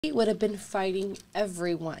would have been fighting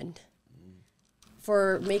everyone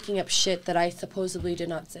for making up shit that I supposedly did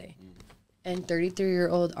not say. And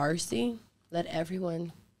 33-year-old RC let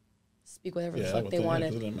everyone speak whatever the fuck they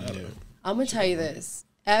wanted. I'm going to tell you this.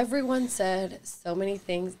 Everyone said so many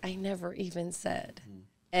things I never even said.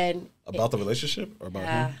 And about the relationship or about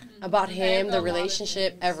him? About him, the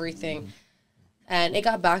relationship, everything. And it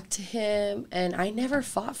got back to him, and I never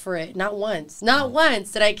fought for it. Not once. Not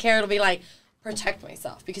once did I care to be like, protect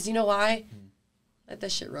myself. Because you know why? Let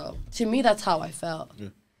that shit roll. To me, that's how I felt. Yeah.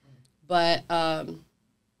 But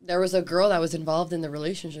there was a girl that was involved in the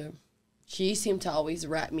relationship. She seemed to always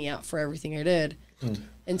rat me out for everything I did.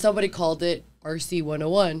 And somebody called it RC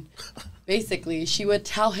 101. Basically, she would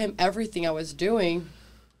tell him everything I was doing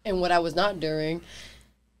and what I was not doing.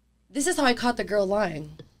 This is how I caught the girl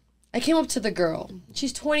lying. I came up to the girl.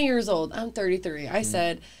 She's 20 years old. I'm 33. I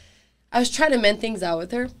said, I was trying to mend things out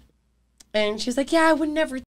with her. And she's like, yeah, I would never